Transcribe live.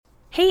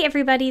Hey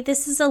everybody,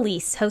 this is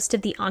Elise, host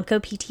of the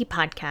OncoPT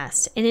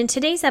podcast, and in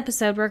today's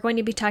episode we're going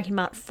to be talking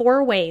about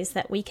 4 ways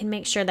that we can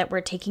make sure that we're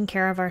taking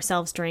care of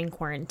ourselves during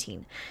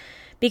quarantine.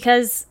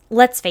 Because,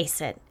 let's face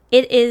it,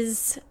 it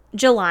is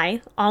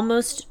July,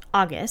 almost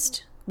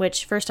August,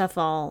 which first of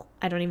all,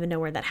 I don't even know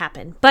where that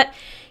happened, but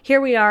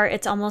here we are,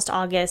 it's almost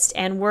August,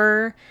 and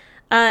we're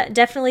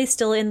definitely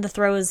still in the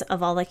throes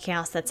of all the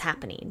chaos that's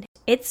happening.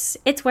 It's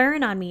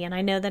wearing on me, and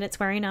I know that it's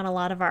wearing on a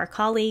lot of our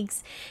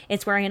colleagues.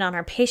 It's wearing on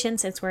our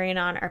patients. It's wearing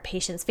on our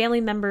patients'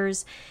 family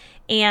members.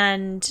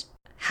 And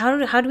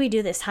how do we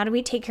do this? How do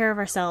we take care of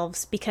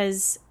ourselves?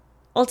 Because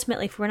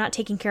ultimately, if we're not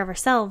taking care of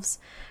ourselves,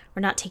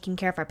 we're not taking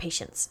care of our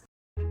patients.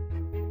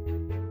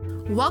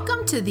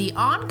 Welcome to the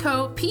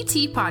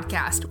OncoPT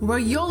podcast, where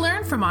you'll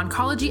learn from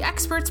oncology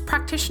experts,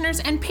 practitioners,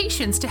 and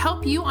patients to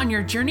help you on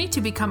your journey to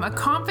become a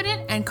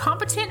confident and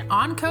competent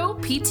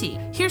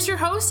OncoPT. Here's your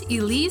host,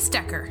 Elise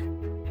Decker.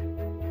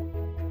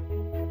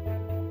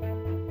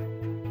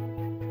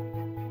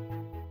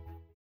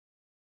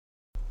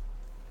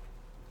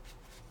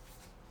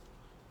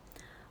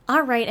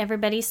 All right,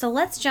 everybody, so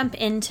let's jump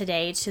in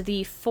today to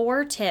the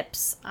 4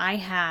 tips I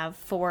have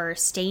for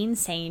staying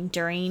sane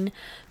during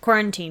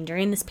quarantine,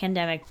 during this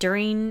pandemic,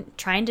 during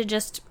trying to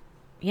just,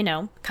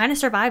 kind of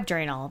survive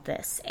during all of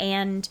this.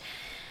 And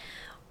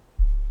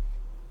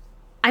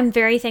I'm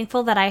very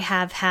thankful that I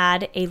have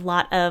had a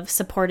lot of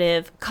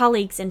supportive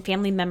colleagues and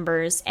family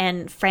members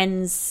and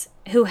friends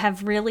who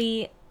have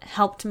really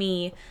helped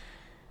me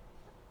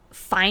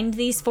find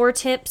these 4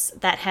 tips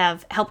that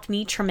have helped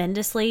me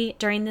tremendously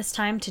during this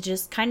time to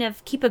just kind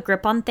of keep a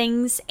grip on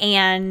things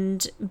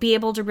and be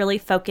able to really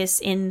focus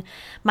in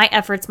my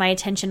efforts, my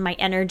attention, my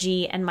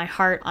energy, and my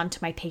heart onto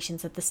my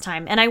patients at this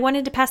time. And I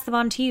wanted to pass them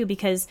on to you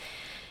because,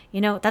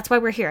 that's why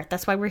we're here.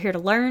 That's why we're here to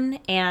learn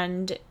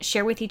and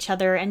share with each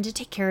other and to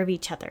take care of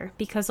each other.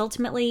 Because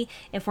ultimately,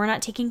 if we're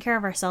not taking care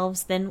of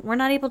ourselves, then we're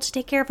not able to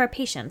take care of our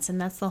patients.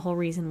 And that's the whole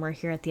reason we're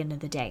here at the end of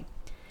the day.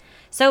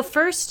 So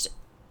first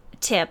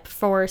tip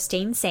for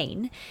staying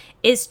sane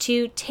is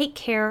to take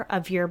care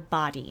of your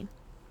body.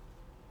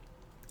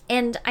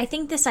 And I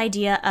think this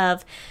idea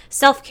of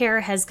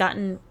self-care has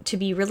gotten to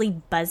be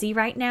really buzzy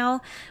right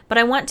now, but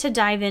I want to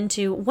dive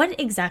into what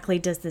exactly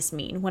does this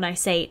mean when I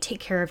say take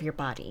care of your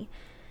body.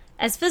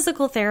 As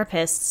physical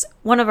therapists,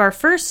 one of our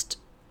first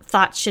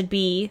thoughts should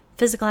be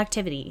physical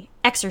activity,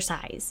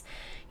 exercise.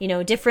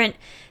 Different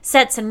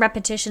sets and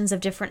repetitions of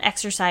different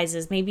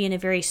exercises, maybe in a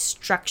very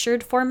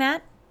structured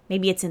format.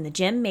 Maybe it's in the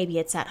gym, maybe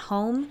it's at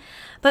home,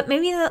 but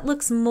maybe that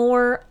looks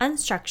more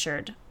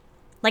unstructured,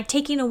 like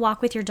taking a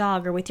walk with your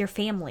dog or with your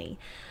family,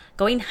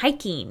 going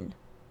hiking.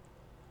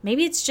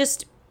 Maybe it's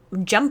just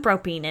jump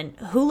roping and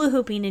hula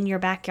hooping in your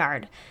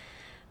backyard,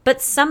 but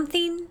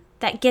something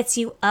that gets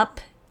you up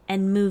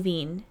and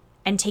moving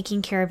and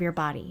taking care of your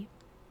body.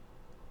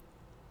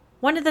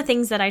 One of the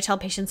things that I tell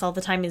patients all the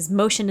time is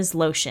motion is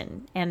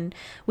lotion, and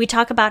we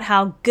talk about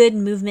how good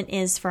movement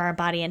is for our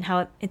body and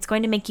how it's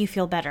going to make you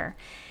feel better.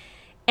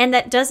 And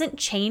that doesn't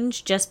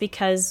change just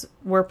because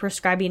we're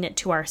prescribing it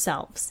to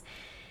ourselves.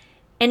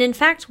 And in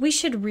fact, we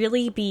should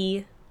really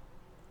be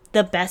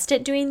the best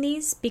at doing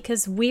these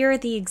because we are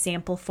the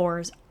examples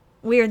for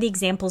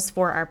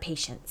our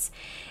patients.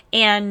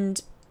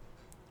 And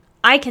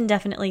I can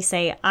definitely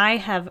say I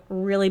have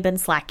really been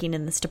slacking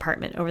in this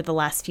department over the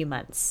last few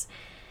months.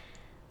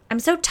 I'm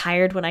so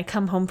tired when I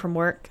come home from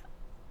work,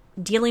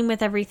 dealing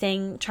with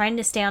everything, trying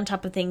to stay on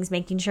top of things,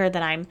 making sure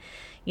that I'm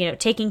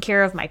taking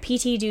care of my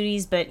PT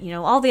duties, but,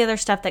 all the other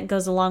stuff that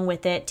goes along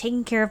with it,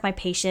 taking care of my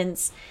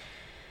patients,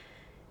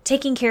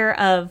 taking care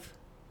of,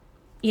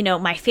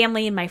 my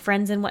family and my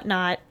friends and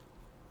whatnot,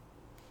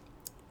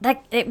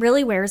 that it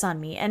really wears on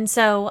me. And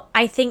so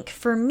I think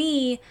for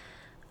me,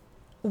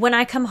 when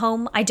I come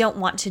home, I don't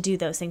want to do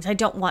those things. I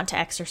don't want to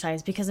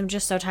exercise because I'm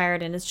just so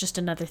tired and it's just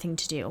another thing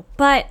to do.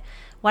 But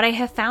what I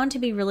have found to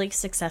be really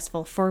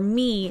successful for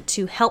me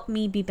to help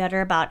me be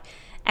better about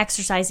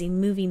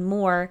exercising, moving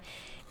more,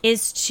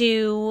 is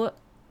to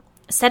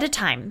set a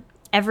time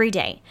every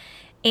day.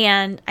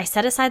 And I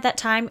set aside that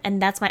time,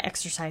 and that's my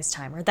exercise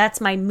time, or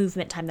that's my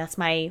movement time. That's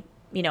my,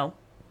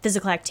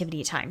 physical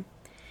activity time.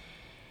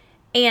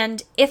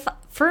 And if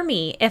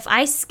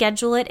I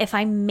schedule it, if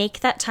I make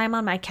that time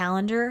on my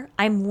calendar,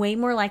 I'm way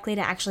more likely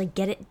to actually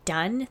get it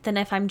done than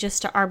if I'm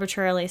just to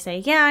arbitrarily say,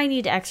 yeah, I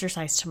need to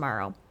exercise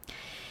tomorrow.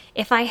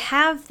 If I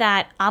have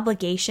that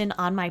obligation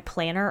on my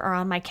planner or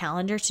on my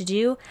calendar to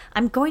do,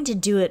 I'm going to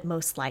do it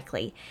most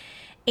likely.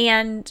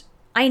 And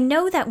I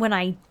know that when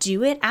I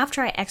do it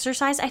after I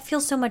exercise, I feel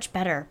so much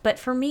better. But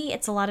for me,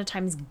 it's a lot of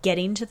times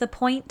getting to the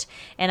point.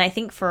 And I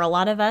think for a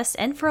lot of us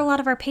and for a lot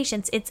of our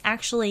patients, it's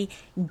actually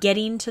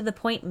getting to the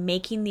point,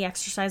 making the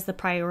exercise the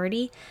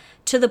priority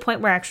to the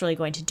point we're actually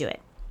going to do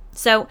it.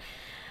 So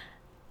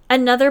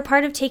another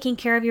part of taking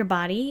care of your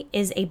body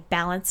is a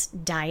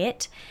balanced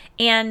diet.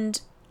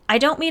 And I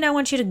don't mean I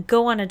want you to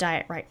go on a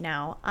diet right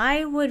now.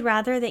 I would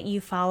rather that we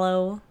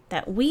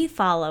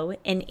follow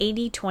an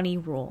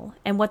 80-20 rule.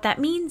 And what that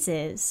means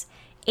is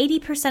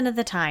 80% of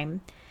the time,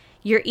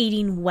 you're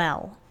eating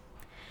well.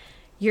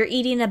 You're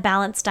eating a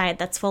balanced diet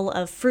that's full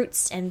of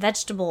fruits and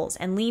vegetables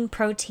and lean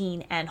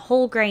protein and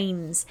whole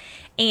grains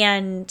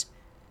and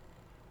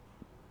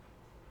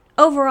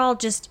overall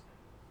just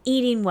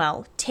eating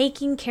well,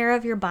 taking care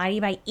of your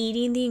body by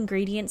eating the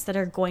ingredients that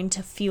are going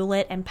to fuel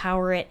it and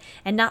power it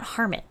and not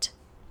harm it.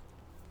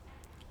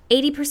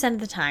 80% of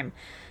the time.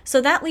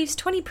 So that leaves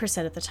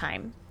 20% of the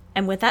time.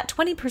 And with that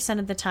 20%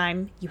 of the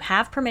time, you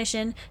have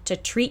permission to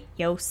treat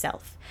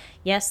yourself.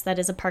 Yes, that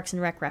is a Parks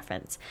and Rec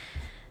reference.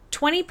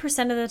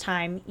 20% of the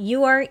time,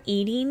 you are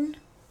eating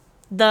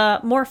the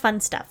more fun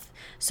stuff.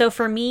 So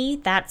for me,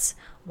 that's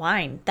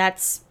wine.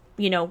 That's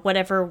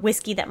whatever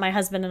whiskey that my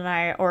husband and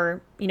I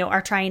are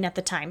trying at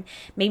the time.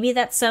 Maybe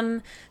that's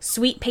some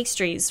sweet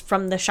pastries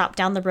from the shop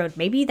down the road.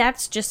 Maybe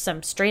that's just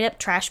some straight up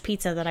trash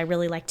pizza that I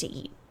really like to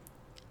eat.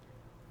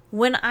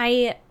 When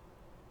I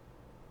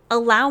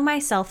allow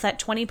myself that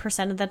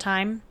 20% of the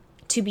time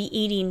to be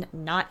eating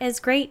not as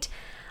great,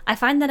 I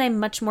find that I'm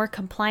much more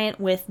compliant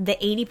with the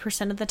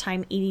 80% of the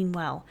time eating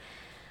well.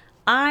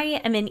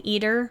 I am an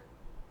eater.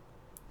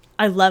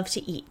 I love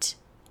to eat.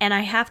 And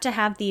I have to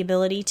have the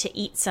ability to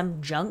eat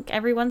some junk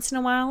every once in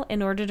a while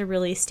in order to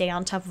really stay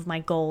on top of my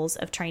goals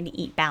of trying to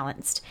eat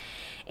balanced.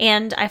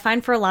 And I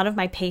find for a lot of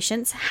my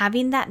patients,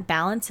 having that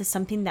balance is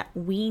something that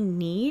we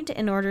need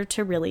in order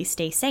to really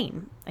stay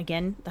sane.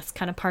 Again, that's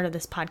kind of part of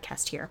this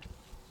podcast here.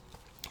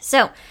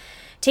 So,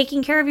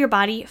 taking care of your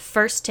body,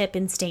 first tip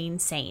in staying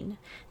sane.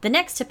 The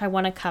next tip I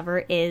want to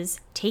cover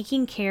is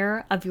taking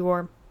care of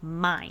your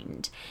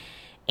mind.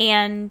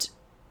 And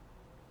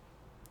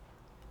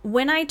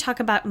when I talk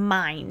about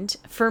mind,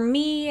 for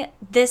me,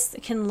 this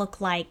can look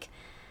like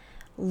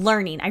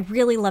learning. I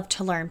really love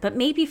to learn, but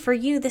maybe for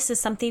you, this is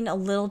something a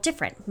little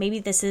different. Maybe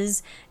this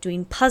is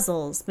doing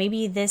puzzles.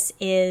 Maybe this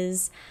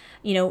is,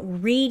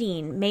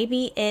 reading.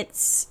 Maybe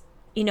it's,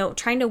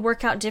 trying to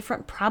work out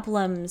different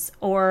problems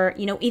or,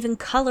 even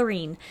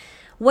coloring.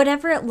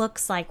 Whatever it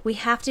looks like, we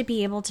have to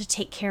be able to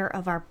take care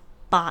of our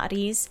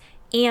bodies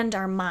and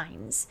our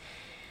minds.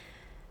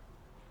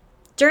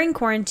 During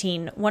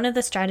quarantine, one of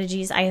the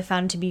strategies I have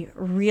found to be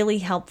really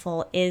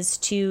helpful is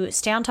to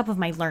stay on top of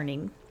my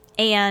learning.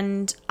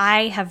 And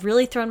I have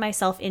really thrown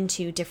myself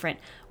into different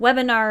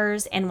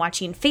webinars and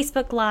watching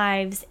Facebook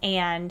Lives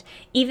and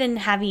even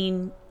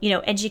having,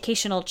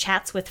 educational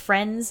chats with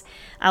friends.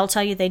 I'll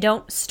tell you, they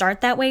don't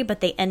start that way, but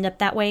they end up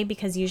that way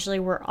because usually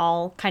we're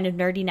all kind of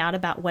nerding out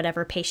about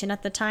whatever patient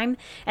at the time.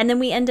 And then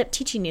we end up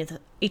teaching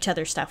each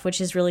other stuff,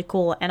 which is really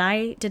cool. And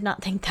I did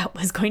not think that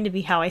was going to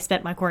be how I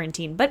spent my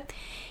quarantine, but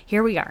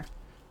here we are.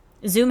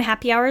 Zoom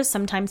happy hours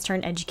sometimes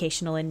turn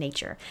educational in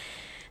nature.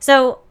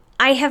 So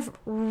I have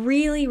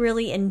really,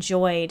 really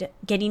enjoyed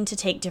getting to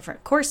take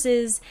different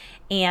courses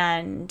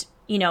and,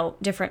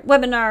 different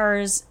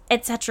webinars,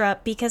 etc.,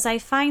 because I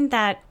find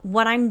that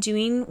what I'm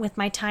doing with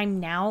my time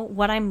now,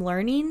 what I'm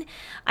learning,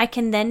 I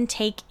can then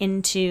take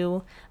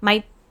into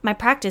my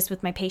practice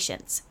with my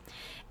patients.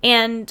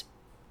 And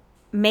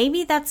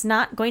maybe that's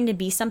not going to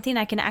be something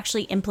I can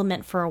actually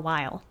implement for a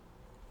while.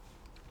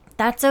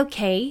 That's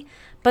okay.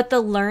 But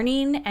the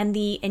learning and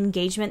the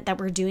engagement that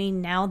we're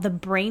doing now, the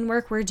brain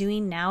work we're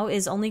doing now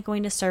is only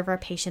going to serve our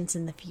patients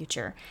in the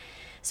future.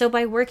 So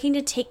by working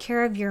to take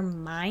care of your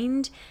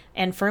mind,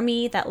 and for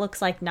me, that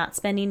looks like not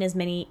spending as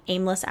many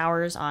aimless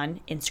hours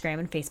on Instagram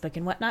and Facebook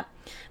and whatnot,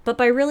 but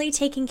by really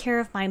taking care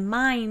of my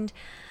mind,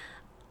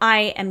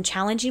 I am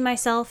challenging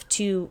myself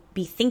to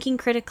be thinking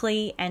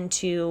critically and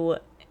to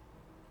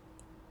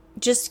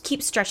just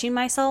keep stretching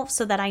myself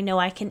so that I know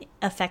I can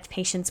affect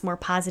patients more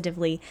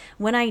positively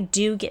when I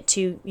do get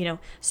to,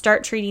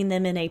 start treating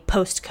them in a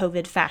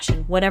post-COVID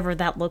fashion, whatever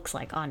that looks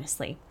like,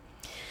 honestly.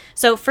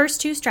 So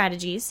first two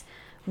strategies.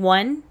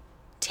 1,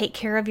 take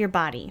care of your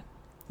body.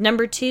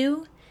 Number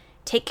 2,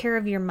 take care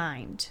of your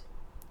mind.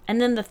 And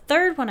then the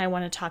third one I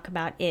want to talk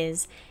about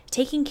is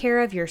taking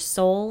care of your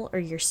soul or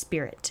your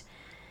spirit.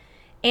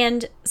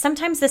 And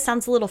sometimes this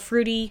sounds a little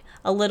fruity,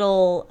 a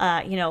little,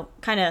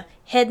 kind of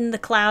head in the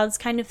clouds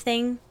kind of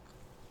thing.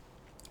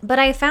 But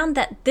I found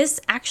that this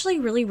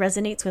actually really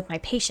resonates with my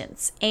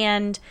patients.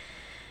 And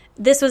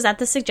this was at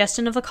the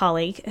suggestion of a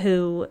colleague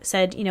who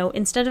said,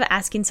 instead of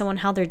asking someone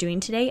how they're doing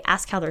today,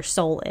 ask how their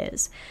soul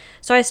is.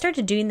 So I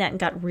started doing that and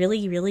got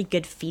really, really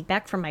good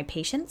feedback from my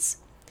patients.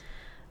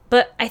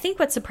 But I think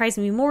what surprised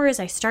me more is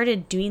I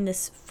started doing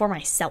this for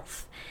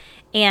myself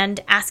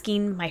and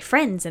asking my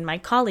friends and my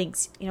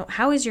colleagues,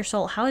 how is your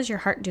soul? How is your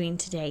heart doing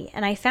today?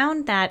 And I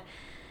found that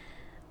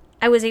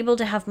I was able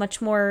to have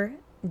much more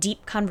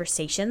deep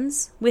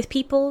conversations with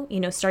people,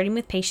 starting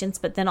with patients,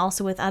 but then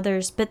also with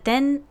others, but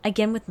then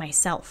again with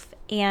myself.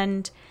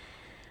 And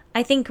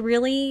I think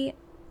really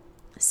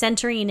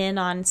centering in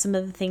on some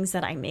of the things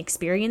that I'm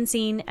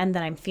experiencing and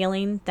that I'm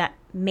feeling that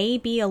may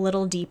be a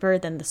little deeper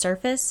than the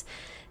surface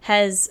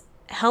has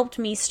helped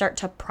me start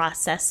to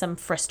process some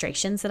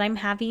frustrations that I'm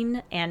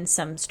having and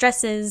some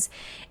stresses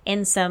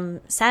and some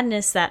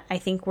sadness that I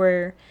think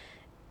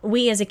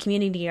we as a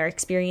community are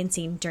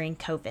experiencing during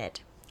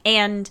COVID.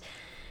 And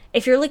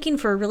if you're looking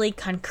for really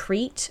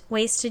concrete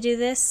ways to do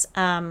this,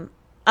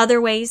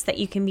 Other ways that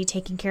you can be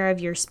taking care of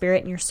your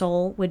spirit and your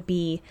soul would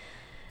be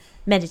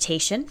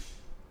meditation.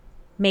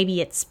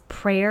 Maybe it's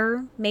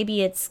prayer.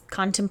 Maybe it's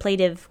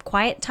contemplative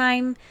quiet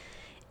time.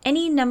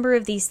 Any number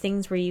of these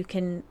things where you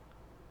can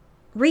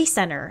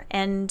recenter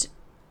and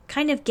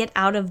kind of get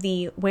out of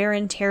the wear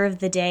and tear of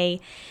the day.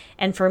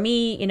 And for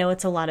me,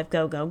 it's a lot of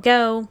go, go,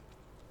 go.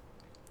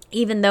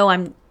 Even though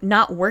I'm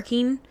not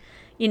working,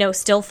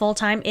 still full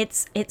time,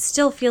 it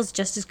still feels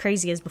just as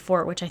crazy as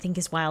before, which I think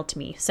is wild to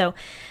me. So,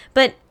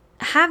 but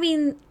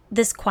having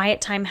this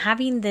quiet time,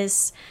 having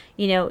this,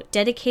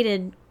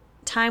 dedicated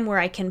time where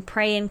I can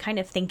pray and kind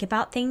of think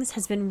about things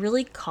has been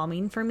really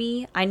calming for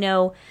me. I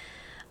know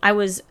I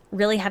was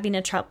really having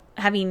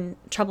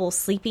trouble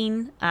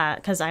sleeping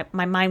because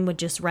my mind would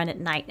just run at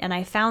night. And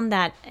I found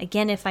that,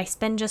 again, if I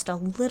spend just a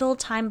little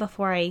time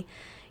before I,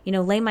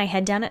 lay my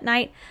head down at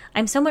night,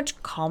 I'm so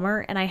much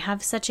calmer and I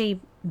have such a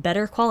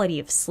better quality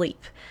of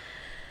sleep,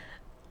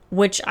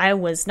 which I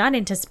was not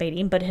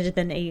anticipating, but it had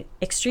been a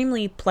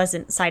extremely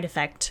pleasant side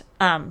effect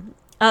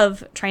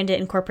of trying to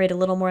incorporate a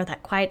little more of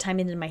that quiet time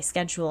into my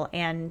schedule.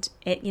 And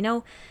it,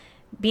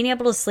 being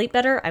able to sleep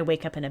better, I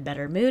wake up in a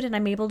better mood and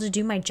I'm able to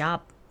do my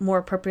job more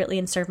appropriately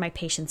and serve my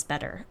patients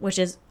better, which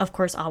is, of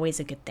course, always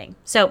a good thing.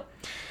 So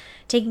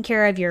taking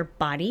care of your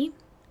body,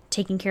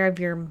 taking care of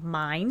your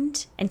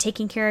mind, and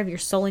taking care of your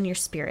soul and your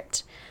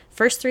spirit.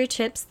 First 3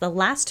 tips. The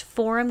last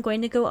 4 I'm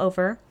going to go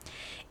over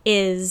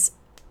is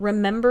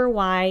remember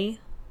why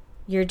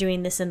you're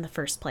doing this in the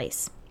first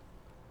place.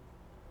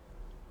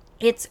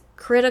 It's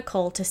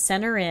critical to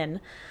center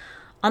in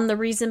on the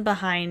reason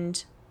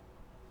behind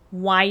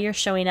why you're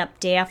showing up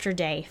day after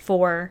day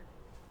for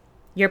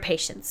your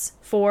patients,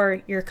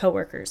 for your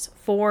coworkers,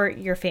 for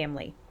your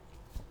family.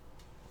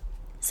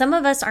 Some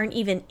of us aren't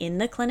even in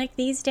the clinic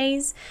these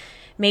days.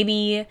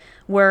 Maybe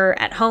we're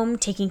at home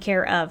taking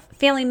care of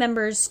family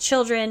members,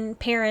 children,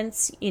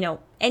 parents,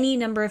 any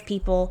number of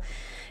people.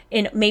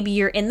 And maybe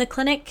you're in the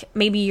clinic,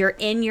 maybe you're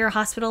in your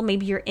hospital,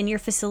 maybe you're in your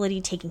facility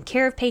taking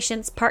care of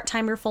patients,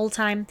 part-time or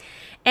full-time.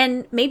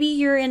 And maybe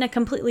you're in a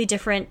completely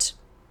different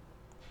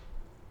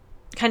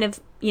kind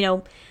of,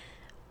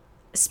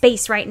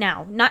 space right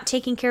now, not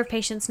taking care of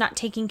patients, not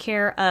taking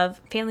care of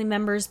family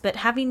members, but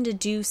having to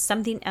do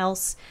something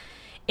else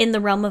in the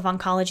realm of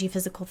oncology,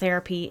 physical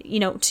therapy,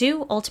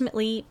 to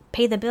ultimately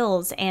pay the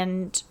bills.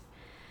 And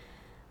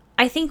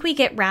I think we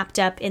get wrapped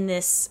up in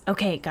this,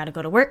 okay, gotta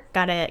go to work,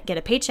 gotta get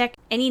a paycheck,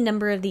 any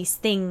number of these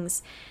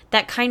things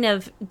that kind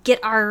of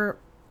get our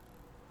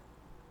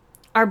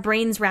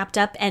brains wrapped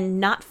up and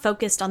not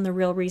focused on the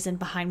real reason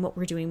behind what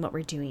we're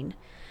doing.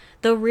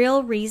 The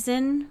real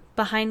reason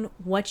behind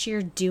what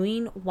you're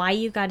doing, why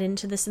you got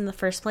into this in the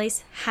first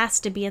place, has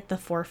to be at the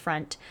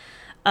forefront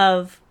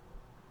of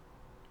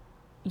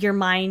your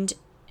mind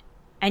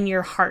and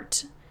your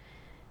heart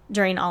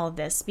during all of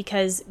this.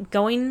 Because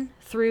going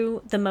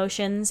through the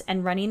motions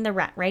and running the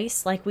rat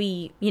race like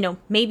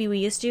maybe we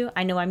used to,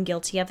 I know I'm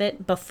guilty of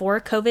it, before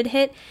COVID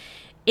hit,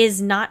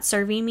 is not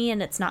serving me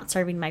and it's not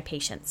serving my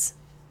patients.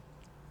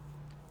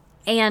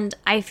 And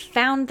I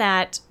found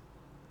that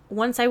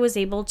once I was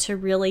able to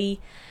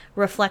really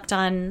reflect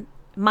on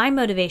my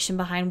motivation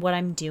behind what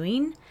I'm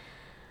doing,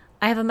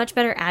 I have a much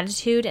better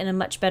attitude and a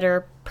much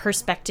better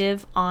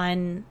perspective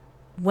on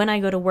when I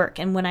go to work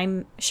and when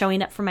I'm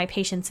showing up for my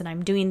patients and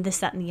I'm doing this,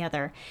 that, and the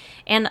other.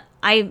 And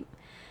I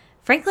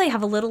frankly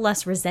have a little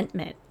less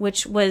resentment,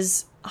 which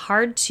was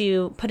hard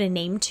to put a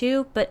name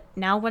to, but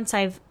now once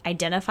I've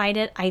identified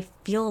it, I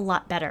feel a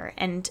lot better.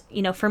 And,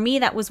 for me,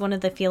 that was one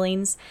of the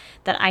feelings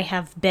that I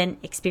have been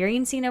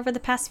experiencing over the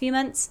past few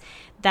months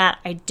that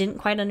I didn't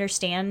quite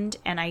understand.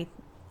 And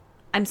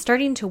I'm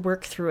starting to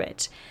work through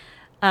it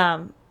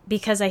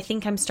because I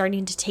think I'm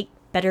starting to take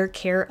better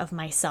care of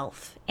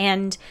myself.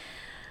 And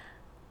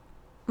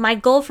my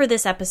goal for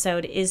this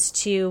episode is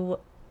to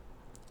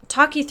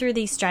talk you through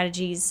these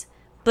strategies,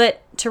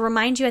 but to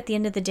remind you at the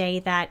end of the day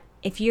that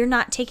if you're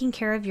not taking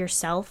care of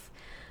yourself,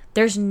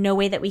 there's no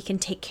way that we can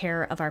take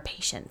care of our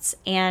patients.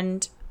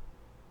 And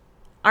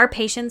our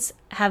patients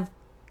have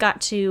got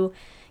to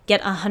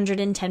get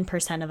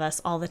 110% of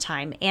us all the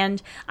time.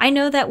 And I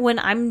know that when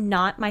I'm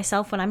not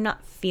myself, when I'm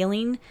not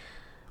feeling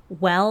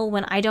well,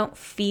 when I don't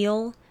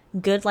feel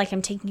good like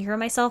I'm taking care of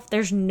myself,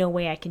 there's no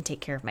way I can take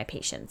care of my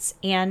patients.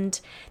 And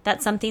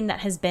that's something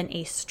that has been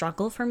a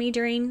struggle for me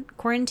during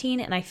quarantine.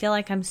 And I feel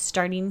like I'm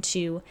starting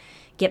to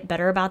get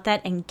better about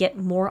that and get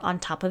more on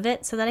top of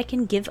it so that I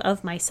can give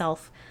of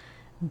myself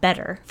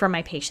better for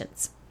my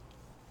patients.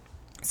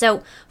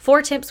 So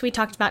 4 tips we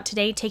talked about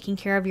today: taking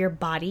care of your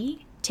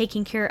body,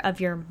 taking care of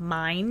your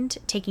mind,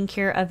 taking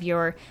care of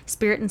your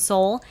spirit and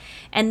soul,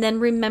 and then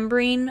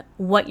remembering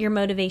what your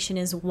motivation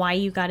is, why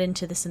you got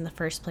into this in the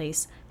first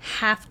place,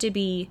 have to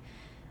be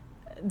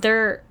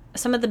there.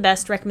 Some of the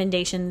best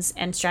recommendations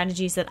and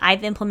strategies that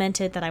I've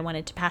implemented that I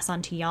wanted to pass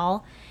on to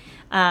y'all.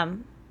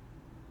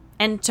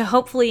 And to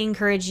hopefully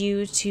encourage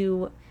you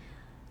to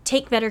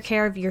take better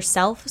care of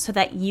yourself so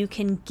that you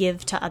can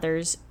give to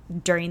others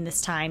during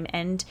this time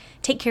and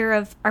take care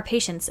of our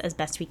patients as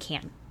best we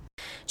can.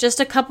 Just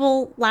a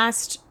couple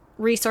last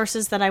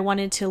resources that I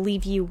wanted to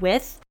leave you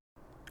with.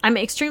 I'm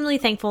extremely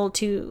thankful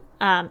to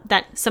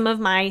that some of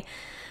my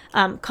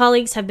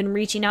colleagues have been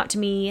reaching out to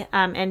me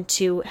and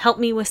to help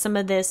me with some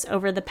of this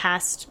over the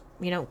past,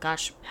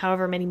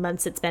 however many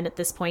months it's been at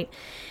this point.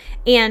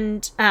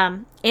 And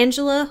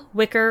Angela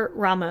Wicker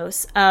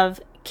Ramos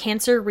of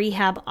Cancer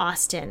Rehab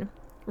Austin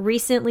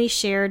recently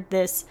shared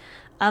this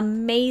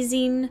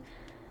amazing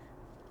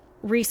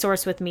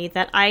resource with me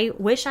that I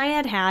wish I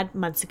had had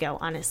months ago,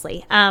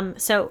 honestly.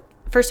 So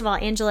first of all,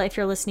 Angela, if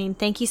you're listening,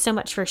 thank you so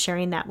much for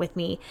sharing that with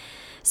me.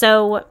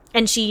 So,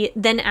 and she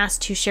then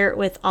asked to share it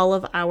with all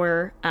of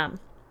our,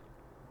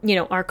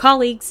 our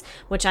colleagues,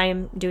 which I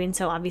am doing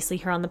so obviously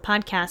here on the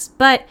podcast,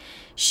 but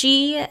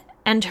she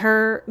and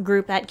her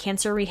group at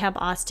Cancer Rehab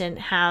Austin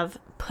have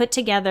put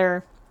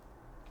together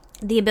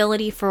the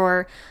ability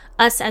for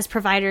us as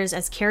providers,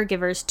 as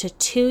caregivers, to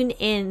tune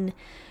in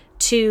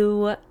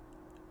to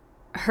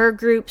her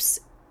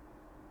group's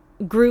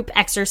group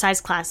exercise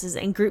classes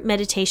and group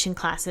meditation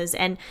classes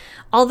and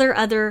all their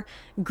other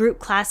group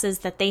classes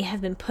that they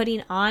have been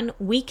putting on.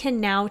 We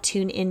can now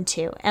tune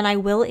into, and I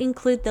will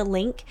include the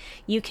link.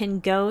 You can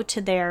go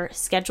to their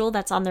schedule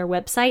that's on their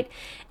website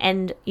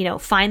and,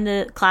 find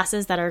the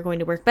classes that are going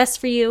to work best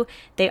for you.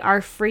 They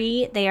are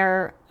free. They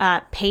are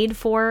paid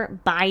for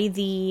by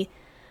the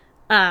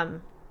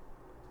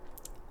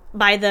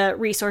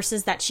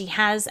resources that she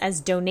has as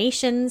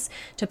donations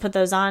to put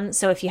those on.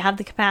 So if you have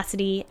the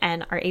capacity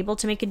and are able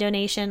to make a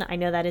donation, I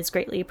know that is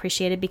greatly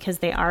appreciated because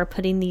they are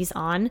putting these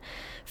on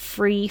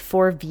free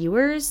for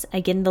viewers.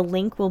 Again, the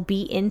link will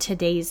be in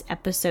today's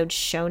episode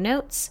show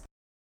notes.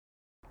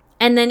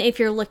 And then if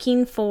you're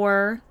looking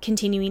for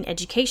continuing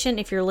education,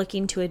 if you're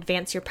looking to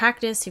advance your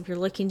practice, if you're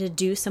looking to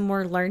do some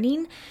more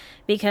learning,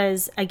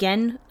 because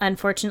again,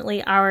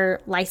 unfortunately,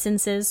 our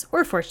licenses,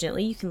 or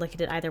fortunately, you can look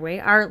at it either way,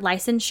 our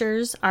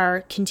licensures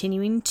are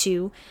continuing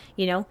to,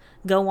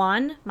 go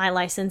on. My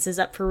license is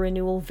up for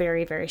renewal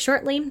very, very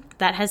shortly.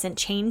 That hasn't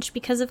changed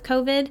because of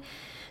COVID.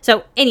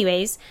 So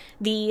anyways,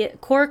 the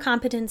Core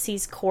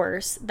Competencies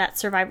course that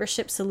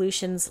Survivorship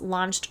Solutions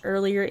launched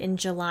earlier in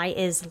July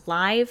is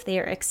live. They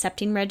are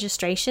accepting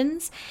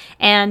registrations.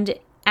 And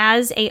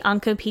as a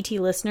OncoPT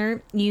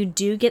listener, you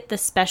do get the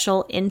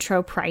special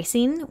intro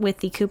pricing with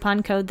the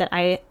coupon code that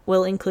I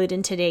will include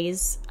in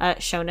today's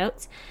show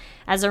notes.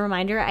 As a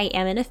reminder, I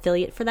am an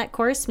affiliate for that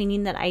course,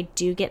 meaning that I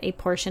do get a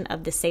portion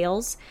of the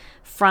sales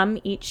from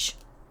each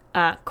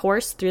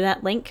course through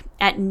that link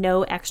at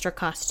no extra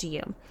cost to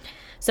you.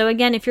 So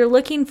again, if you're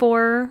looking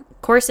for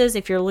courses,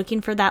 if you're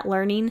looking for that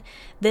learning,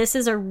 this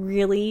is a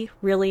really,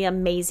 really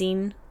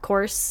amazing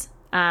course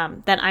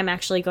that I'm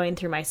actually going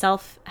through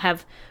myself.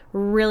 Have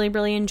really,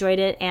 really enjoyed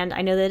it. And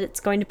I know that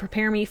it's going to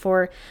prepare me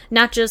for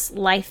not just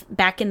life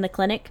back in the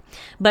clinic,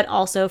 but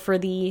also for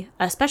the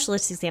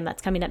specialist exam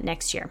that's coming up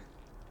next year.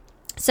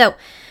 So,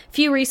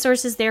 few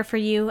resources there for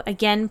you.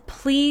 Again,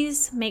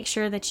 please make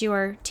sure that you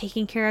are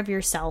taking care of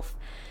yourself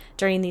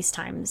during these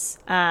times.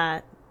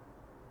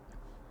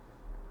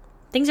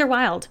 Things are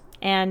wild,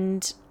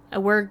 and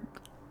we're,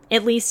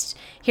 at least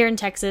here in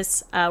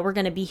Texas, we're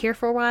going to be here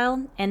for a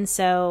while. And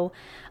so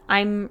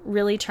I'm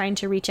really trying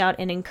to reach out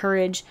and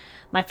encourage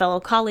my fellow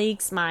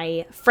colleagues,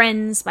 my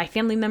friends, my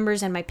family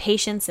members, and my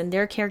patients and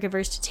their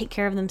caregivers to take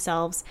care of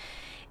themselves.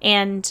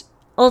 And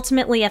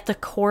ultimately, at the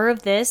core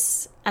of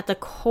this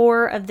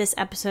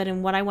episode,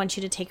 and what I want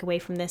you to take away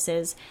from this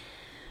is,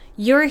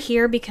 you're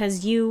here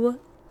because you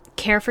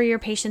care for your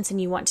patients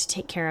and you want to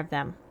take care of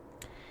them.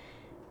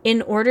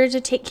 In order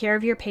to take care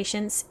of your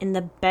patients in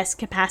the best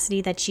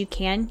capacity that you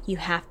can, you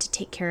have to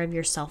take care of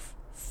yourself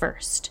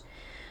first.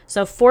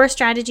 So 4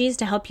 strategies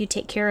to help you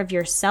take care of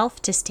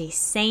yourself to stay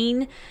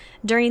sane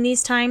during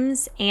these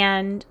times.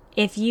 And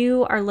if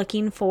you are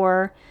looking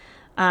for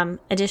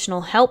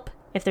additional help,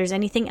 if there's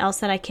anything else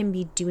that I can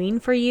be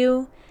doing for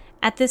you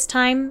at this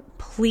time,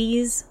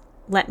 please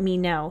let me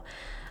know.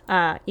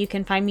 You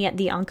can find me at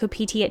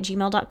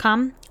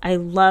theoncopt@gmail.com. I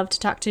love to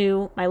talk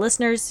to my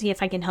listeners, see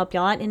if I can help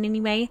y'all out in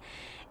any way.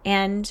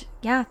 And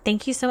yeah,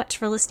 thank you so much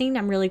for listening.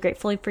 I'm really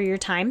grateful for your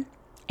time,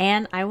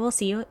 and I will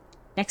see you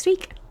next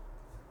week.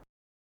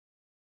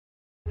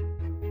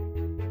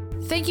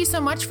 Thank you so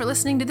much for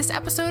listening to this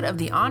episode of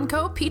the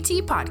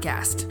OncoPT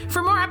podcast.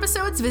 For more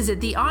episodes, visit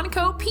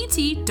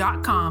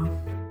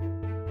theoncopt.com.